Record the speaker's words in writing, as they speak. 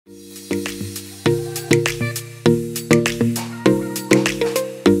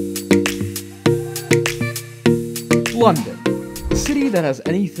city that has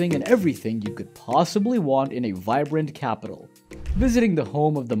anything and everything you could possibly want in a vibrant capital. Visiting the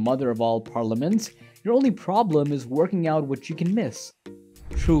home of the mother of all parliaments, your only problem is working out what you can miss.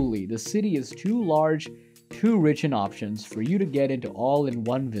 Truly, the city is too large, too rich in options for you to get into all in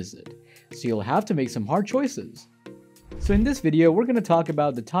one visit, so you'll have to make some hard choices. So in this video, we're going to talk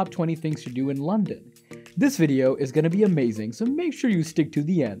about the top 20 things to do in London. This video is going to be amazing, so make sure you stick to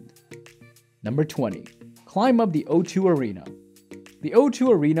the end. Number 20. Climb up the O2 Arena. The O2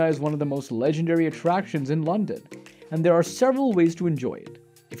 Arena is one of the most legendary attractions in London, and there are several ways to enjoy it.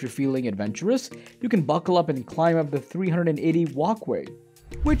 If you're feeling adventurous, you can buckle up and climb up the 380 walkway,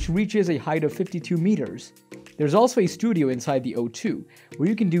 which reaches a height of 52 meters. There's also a studio inside the O2, where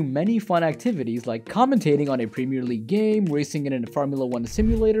you can do many fun activities like commentating on a Premier League game, racing in a Formula 1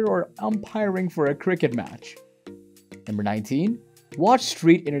 simulator, or umpiring for a cricket match. Number 19. Watch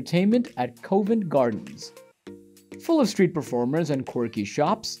street entertainment at Covent Gardens. Full of street performers and quirky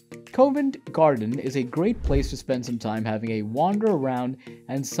shops, Covent Garden is a great place to spend some time having a wander around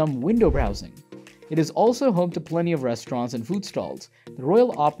and some window browsing. It is also home to plenty of restaurants and food stalls, the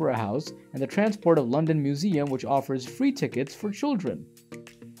Royal Opera House, and the Transport of London Museum, which offers free tickets for children.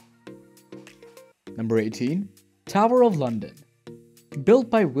 Number 18. Tower of London.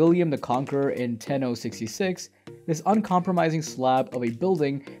 Built by William the Conqueror in 1066, this uncompromising slab of a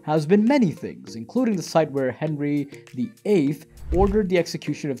building has been many things, including the site where Henry VIII ordered the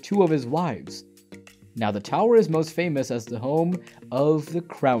execution of two of his wives. Now the tower is most famous as the home of the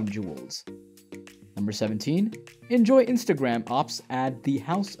crown jewels. Number 17. Enjoy Instagram ops at the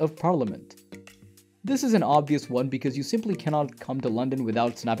House of Parliament. This is an obvious one because you simply cannot come to London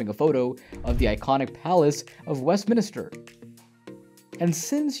without snapping a photo of the iconic Palace of Westminster. And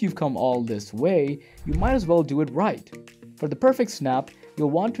since you've come all this way, you might as well do it right. For the perfect snap, you'll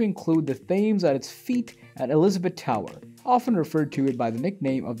want to include the Thames at its feet at Elizabeth Tower, often referred to it by the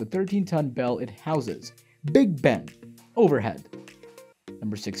nickname of the 13-ton bell it houses, Big Ben, overhead.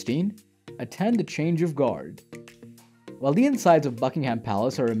 Number 16. Attend the change of guard. While the insides of Buckingham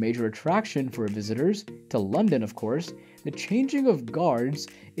Palace are a major attraction for visitors, to London of course, the changing of guards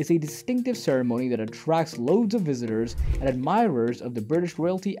is a distinctive ceremony that attracts loads of visitors and admirers of the British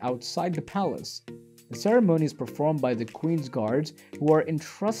royalty outside the palace. The ceremony is performed by the Queen's Guards, who are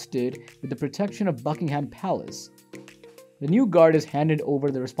entrusted with the protection of Buckingham Palace. The new guard is handed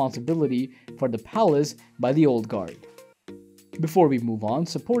over the responsibility for the palace by the old guard. Before we move on,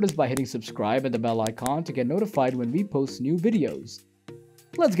 support us by hitting subscribe and the bell icon to get notified when we post new videos.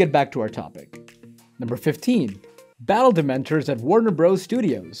 Let's get back to our topic. Number 15. Battle Dementors at Warner Bros.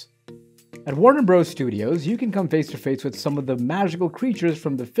 Studios. At Warner Bros. Studios, you can come face to face with some of the magical creatures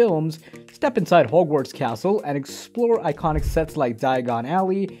from the films, step inside Hogwarts Castle, and explore iconic sets like Diagon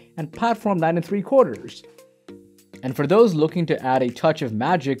Alley and Platform 9 3/4. And for those looking to add a touch of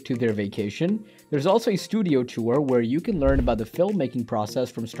magic to their vacation, there's also a studio tour where you can learn about the filmmaking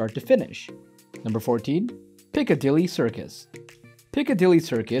process from start to finish. Number 14. Piccadilly Circus. Piccadilly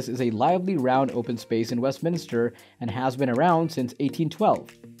Circus is a lively round open space in Westminster and has been around since 1812.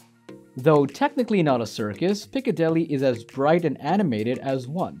 Though technically not a circus, Piccadilly is as bright and animated as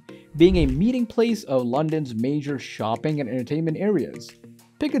one, being a meeting place of London's major shopping and entertainment areas.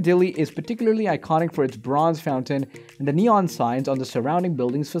 Piccadilly is particularly iconic for its bronze fountain and the neon signs on the surrounding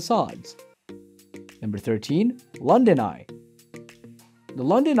buildings' facades. Number 13. London Eye. The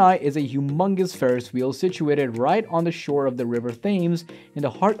London Eye is a humongous Ferris wheel situated right on the shore of the River Thames in the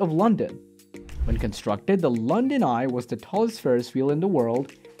heart of London. When constructed, the London Eye was the tallest Ferris wheel in the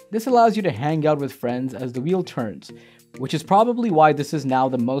world. This allows you to hang out with friends as the wheel turns, which is probably why this is now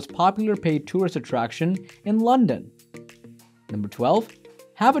the most popular paid tourist attraction in London. Number 12.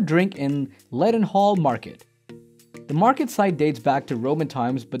 Have a drink in Leadenhall Market. The market site dates back to Roman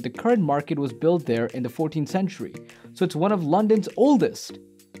times, but the current market was built there in the 14th century, so it's one of London's oldest.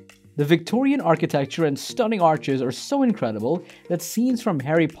 The Victorian architecture and stunning arches are so incredible that scenes from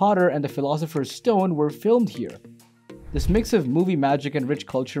Harry Potter and the Philosopher's Stone were filmed here. This mix of movie magic and rich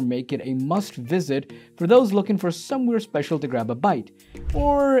culture make it a must-visit for those looking for somewhere special to grab a bite,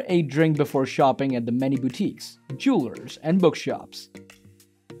 or a drink before shopping at the many boutiques, jewelers, and bookshops.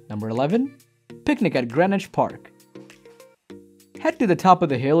 Number 11. Picnic at Greenwich Park. Head to the top of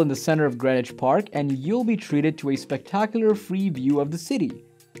the hill in the center of Greenwich Park and you'll be treated to a spectacular free view of the city.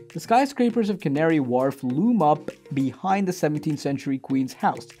 The skyscrapers of Canary Wharf loom up behind the 17th century Queen's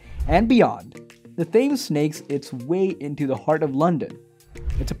House, and beyond. The Thames snakes its way into the heart of London.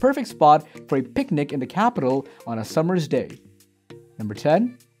 It's a perfect spot for a picnic in the capital on a summer's day. Number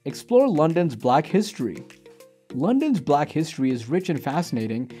 10. Explore London's Black History. London's Black history is rich and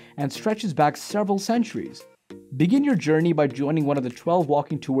fascinating and stretches back several centuries. Begin your journey by joining one of the 12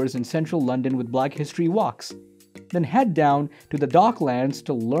 walking tours in central London with Black History Walks. Then head down to the Docklands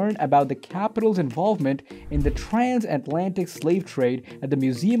to learn about the capital's involvement in the transatlantic slave trade at the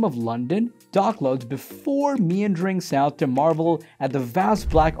Museum of London Docklands before meandering south to marvel at the vast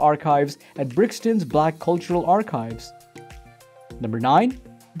Black archives at Brixton's Black Cultural Archives. Number 9.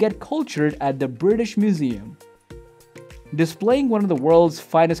 Get cultured at the British Museum. Displaying one of the world's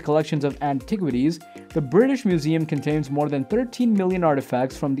finest collections of antiquities, the British Museum contains more than 13 million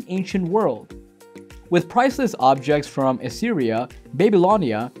artifacts from the ancient world. With priceless objects from Assyria,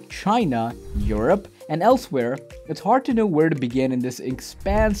 Babylonia, China, Europe, and elsewhere, it's hard to know where to begin in this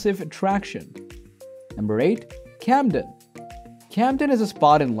expansive attraction. Number 8. Camden. Camden is a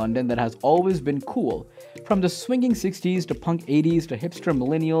spot in London that has always been cool. From the swinging 60s to punk 80s to hipster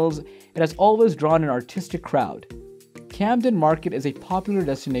millennials, it has always drawn an artistic crowd. Camden Market is a popular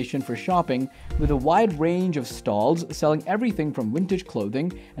destination for shopping with a wide range of stalls selling everything from vintage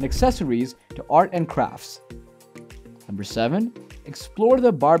clothing and accessories to art and crafts. Number 7. Explore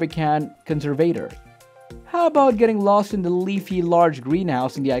the Barbican Conservator. How about getting lost in the leafy large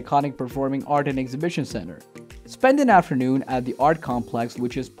greenhouse in the iconic Performing Art and Exhibition Center? Spend an afternoon at the art complex,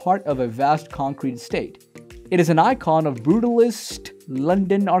 which is part of a vast concrete estate. It is an icon of brutalist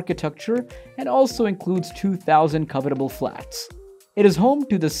London architecture and also includes 2,000 covetable flats. It is home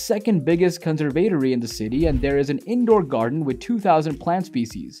to the second biggest conservatory in the city, and there is an indoor garden with 2,000 plant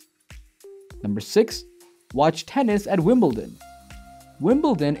species. Number 6. Watch tennis at Wimbledon.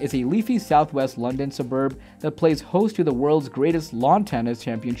 Wimbledon is a leafy southwest London suburb that plays host to the world's greatest lawn tennis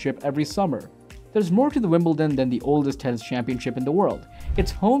championship every summer. There's more to the Wimbledon than the oldest tennis championship in the world.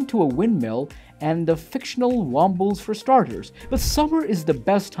 It's home to a windmill and the fictional Wombles for starters, but summer is the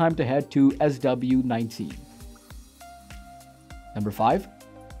best time to head to SW19. Number 5.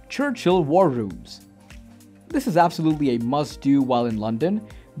 Churchill War Rooms. This is absolutely a must-do while in London.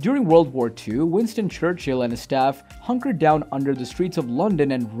 During World War II, Winston Churchill and his staff hunkered down under the streets of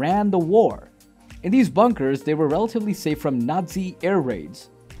London and ran the war. In these bunkers, they were relatively safe from Nazi air raids.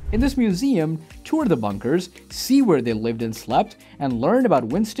 In this museum, tour the bunkers, see where they lived and slept, and learn about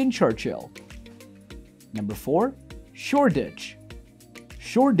Winston Churchill. Number 4. Shoreditch.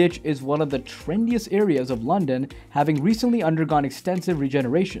 Shoreditch is one of the trendiest areas of London, having recently undergone extensive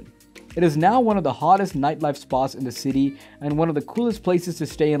regeneration. It is now one of the hottest nightlife spots in the city and one of the coolest places to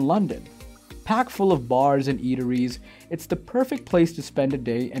stay in London. Packed full of bars and eateries, it's the perfect place to spend a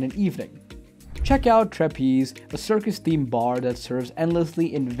day and an evening. Check out Trapeze, a circus-themed bar that serves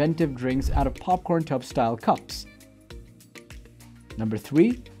endlessly inventive drinks out of popcorn tub-style cups. Number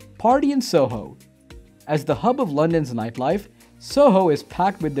 3. Party in Soho. As the hub of London's nightlife, Soho is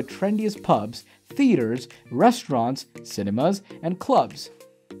packed with the trendiest pubs, theaters, restaurants, cinemas, and clubs.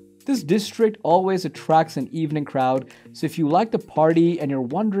 This district always attracts an evening crowd, so if you like to party and you're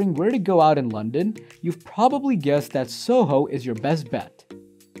wondering where to go out in London, you've probably guessed that Soho is your best bet.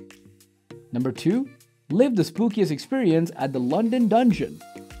 Number 2. Live the spookiest experience at the London Dungeon.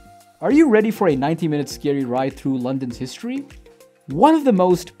 Are you ready for a 90-minute scary ride through London's history? One of the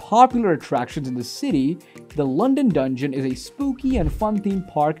most popular attractions in the city, the London Dungeon is a spooky and fun themed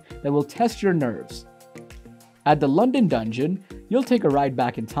park that will test your nerves. At the London Dungeon, you'll take a ride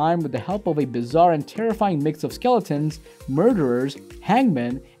back in time with the help of a bizarre and terrifying mix of skeletons, murderers,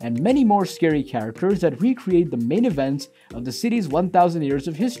 hangmen, and many more scary characters that recreate the main events of the city's 1,000 years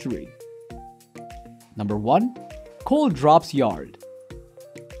of history. Number 1. Coal Drops Yard.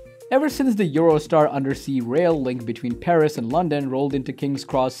 Ever since the Eurostar undersea rail link between Paris and London rolled into King's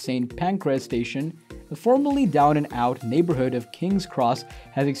Cross St. Pancras Station, the formerly down-and-out neighborhood of King's Cross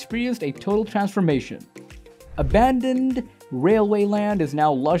has experienced a total transformation. Abandoned railway land is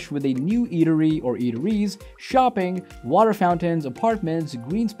now lush with a new eatery or eateries, shopping, water fountains, apartments,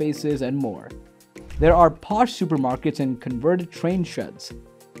 green spaces, and more. There are posh supermarkets and converted train sheds.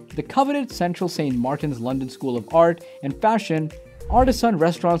 The coveted Central St. Martin's London School of Art and Fashion, artisan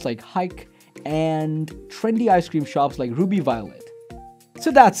restaurants like Hike, and trendy ice cream shops like Ruby Violet.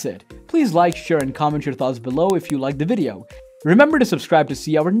 So that's it. Please like, share, and comment your thoughts below if you liked the video. Remember to subscribe to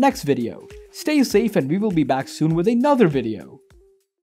see our next video. Stay safe and we will be back soon with another video.